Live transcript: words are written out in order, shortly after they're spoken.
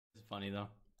funny though.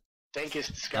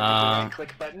 Dankest discovered the right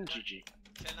click button. GG.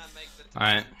 Can I make the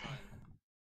Alright.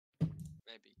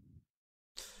 Maybe.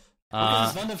 Look at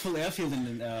this wonderful airfield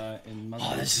in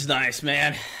Muslim. Oh, this is nice,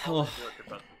 man. Oh.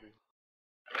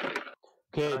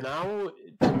 Okay, now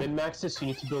to min-max this, you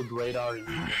need to build radar in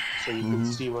Egypt, so you can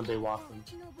see when they walk in.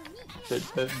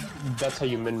 That's how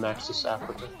you min-max this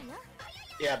Africa.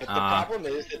 Yeah, but the problem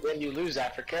is that then you lose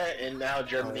Africa, and now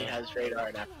Germany has radar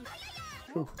in Africa.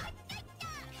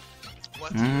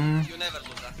 What? You never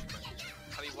lose Africa.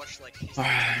 Have you watched like history?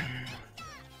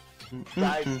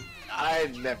 I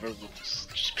never lose.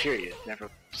 Just period. Never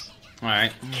lose.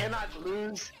 Alright. Cannot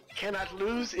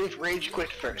lose if rage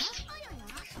quit first.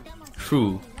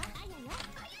 True.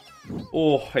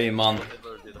 Oh, hey man.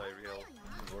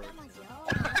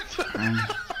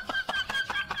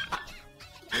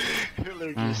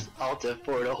 Hitler just alt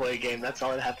F4 the whole game. That's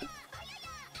all that happened.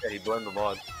 Yeah, he blamed the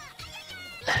mod.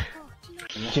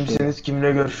 Kimsiniz?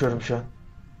 Kimle görüşüyorum şu an?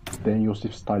 Ben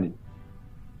Joseph Stalin.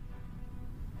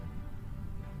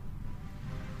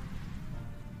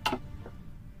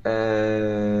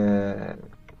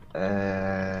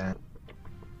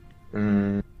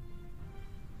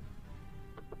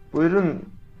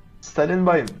 Buyurun Stalin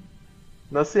bayım.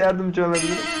 Nasıl yardımcı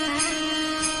olabilirim?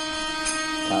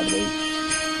 Kardeş.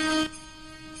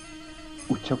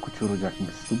 Uçak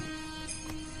uçuracakmışsın.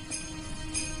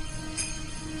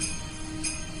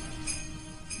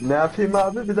 Ne yapayım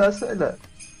abi, bir daha söyle.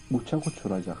 Uçak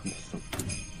uçuracakmışsın.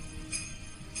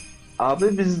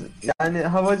 Abi biz yani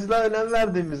havacılığa önem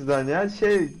verdiğimizden ya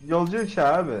yolcu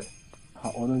uçağı abi. Ha,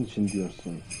 onun için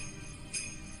diyorsun.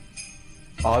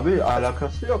 Abi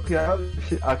alakası yok ya.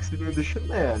 Aksini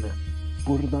düşünme yani.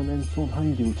 Buradan en son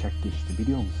hangi uçak geçti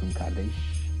biliyor musun kardeş?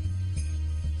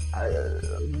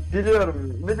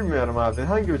 Bilmiyorum abi.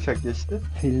 Hangi uçak geçti?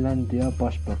 Finlandiya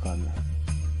Başbakanı.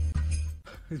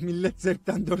 Millet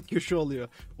zevkten dört köşe oluyor.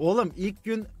 Oğlum ilk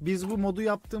gün biz bu modu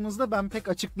yaptığımızda ben pek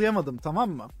açıklayamadım, tamam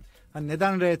mı? Hani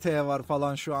neden RT var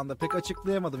falan şu anda pek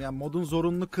açıklayamadım. Yani modun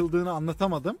zorunlu kıldığını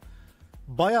anlatamadım.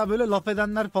 Baya böyle laf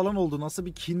edenler falan oldu. Nasıl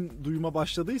bir kin duyma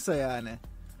başladıysa yani.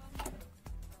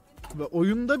 Ve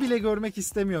oyunda bile görmek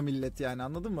istemiyor millet yani,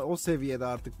 anladın mı? O seviyede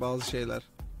artık bazı şeyler.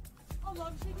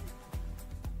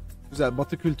 Güzel,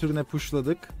 Batı kültürüne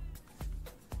pushladık.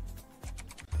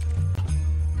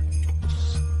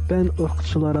 Ben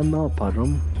ırkçılara ne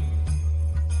yaparım?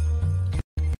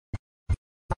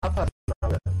 Ne yaparsın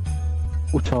abi?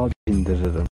 Uçağa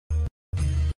bindiririm.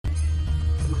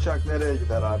 Uçak nereye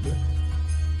gider abi?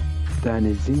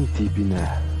 Denizin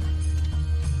dibine.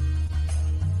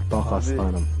 Bak Abi,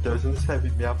 aslanım. gözünü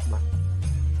seveyim yapma.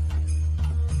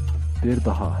 Bir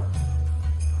daha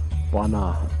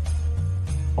bana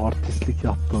artistlik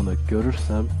yaptığını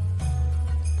görürsem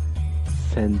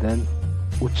senden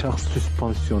uçak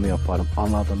süspansiyonu yaparım,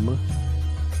 anladın mı?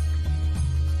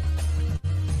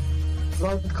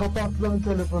 Lan kapat lan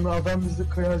telefonu, adam bizi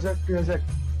kıyacak.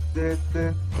 De.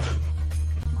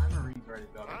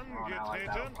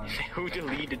 Who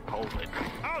deleted Poland?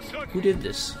 Who did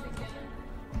this?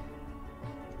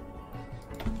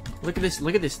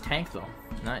 Look at this tank though.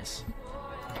 Nice.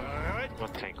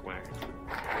 What tank where?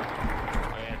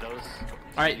 Oh yeah, those.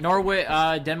 Alright, Norway,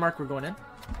 Denmark, we're going in.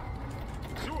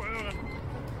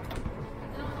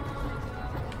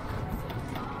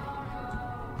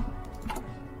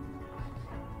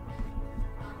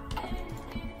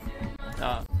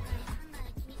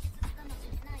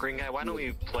 Gring'e, why don't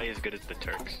we play as good as the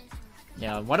Turks?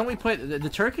 Yeah, why don't we play the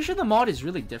Turkish in the mod is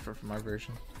really different from our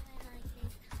version.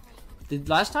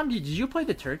 Last time did you play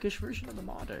the Turkish version of the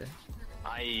mod or?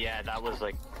 Yeah, that was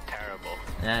like terrible.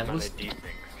 Yeah, it was. These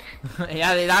things.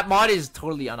 Yeah, that mod is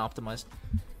totally unoptimized.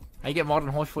 I get mod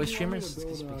on voice streamers.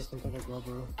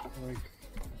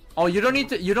 Oh, you don't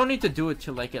need to do it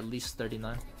till like at least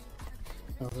 39.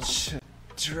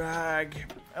 Drag.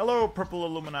 Hello, Purple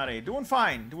Illuminati. Doing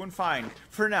fine.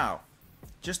 For now.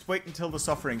 Just wait until the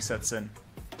suffering sets in.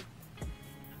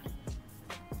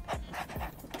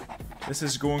 This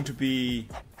is going to be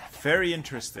very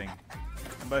interesting.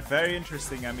 And by very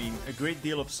interesting, I mean a great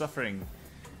deal of suffering.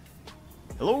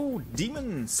 Hello,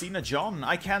 Demon, Cena John.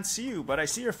 I can't see you, but I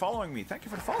see you're following me. Thank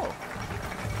you for the follow.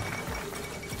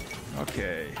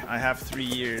 Okay, I have 3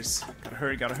 years.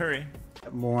 Gotta hurry.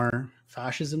 More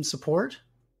fascism support?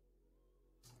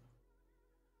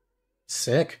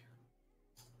 Sick.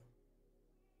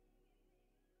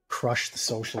 Crush the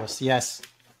socialists. Yes.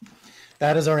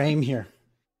 That is our aim here.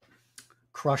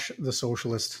 Crush the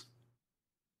socialists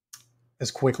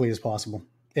as quickly as possible,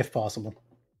 if possible.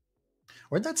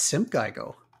 Where'd that simp guy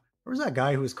go? Where was that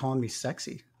guy who was calling me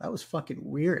sexy? That was fucking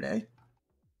weird, eh?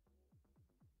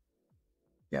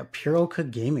 Yeah, Puroka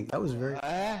Gaming. That was very.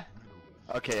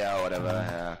 Okay, yeah, whatever.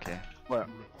 Yeah, okay. What?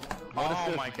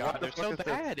 Oh my god, they're so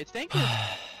bad. It's dangerous.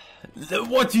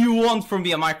 What do you want from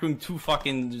me? I'm microing 2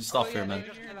 fucking stuff here, man.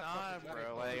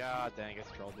 Bro, like, dang, it's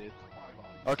troll, dude.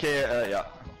 Okay, yeah.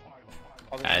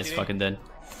 Ah, it's fucking dead.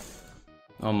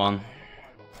 Oh man.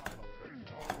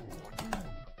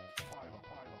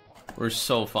 We're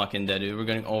so fucking dead, dude. We're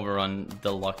getting overrun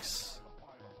deluxe.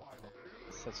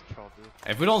 Such troll, dude.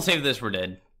 If we don't save this, we're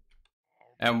dead.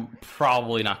 And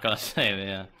probably not gonna save it,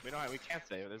 yeah. We can't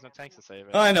save it. There's no tanks to save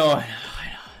it. I know.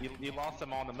 You lost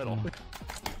them all in the middle.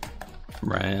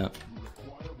 Right.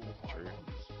 True.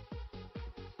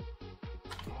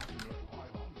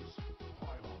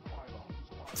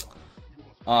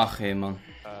 Okay, man.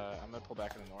 I'm gonna pull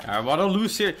back in the north. I wanna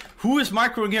lose here. Who is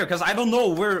microing here? Because I don't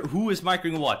know who is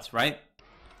microing what, right?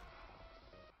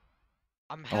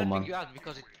 I'm helping you out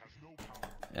because it.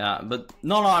 Yeah, but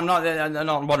no, I'm not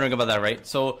wondering about that, right?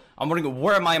 So I'm wondering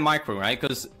where am I microing, right?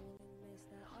 Because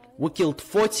we killed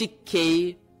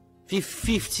 40k,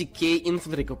 50k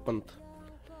infantry equipment,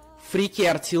 3k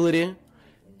artillery,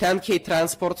 10k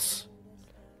transports,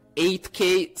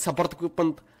 8k support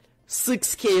equipment,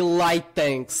 6k light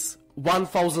tanks,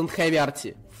 1000 heavy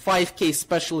arty, 5k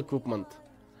special equipment,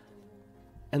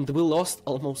 and we lost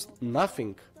almost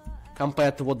nothing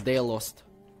compared to what they lost.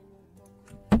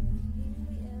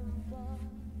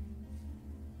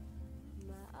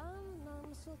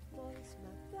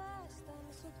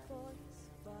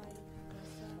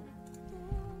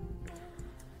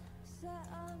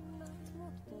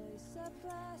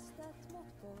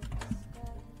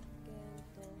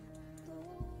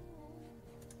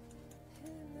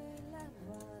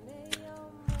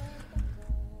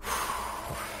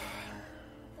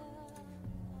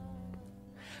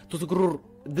 Tutugryr,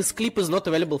 this clip is not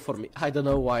available for me. I don't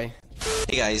know why.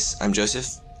 Hey guys, I'm Joseph.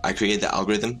 I created the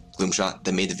algorithm, Gloomshot,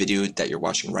 that made the video that you're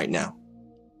watching right now.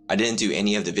 I didn't do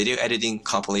any of the video editing,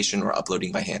 compilation, or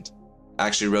uploading by hand. I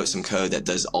actually wrote some code that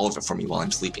does all of it for me while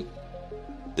I'm sleeping.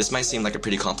 This might seem like a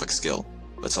pretty complex skill,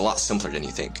 but it's a lot simpler than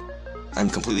you think. I'm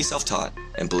completely self-taught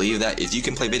and believe that if you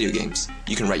can play video games,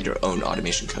 you can write your own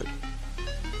automation code.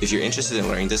 If you're interested in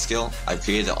learning this skill, I've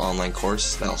created an online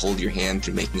course that'll hold your hand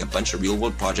through making a bunch of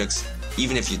real-world projects,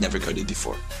 even if you've never coded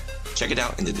before. Check it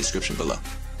out in the description below.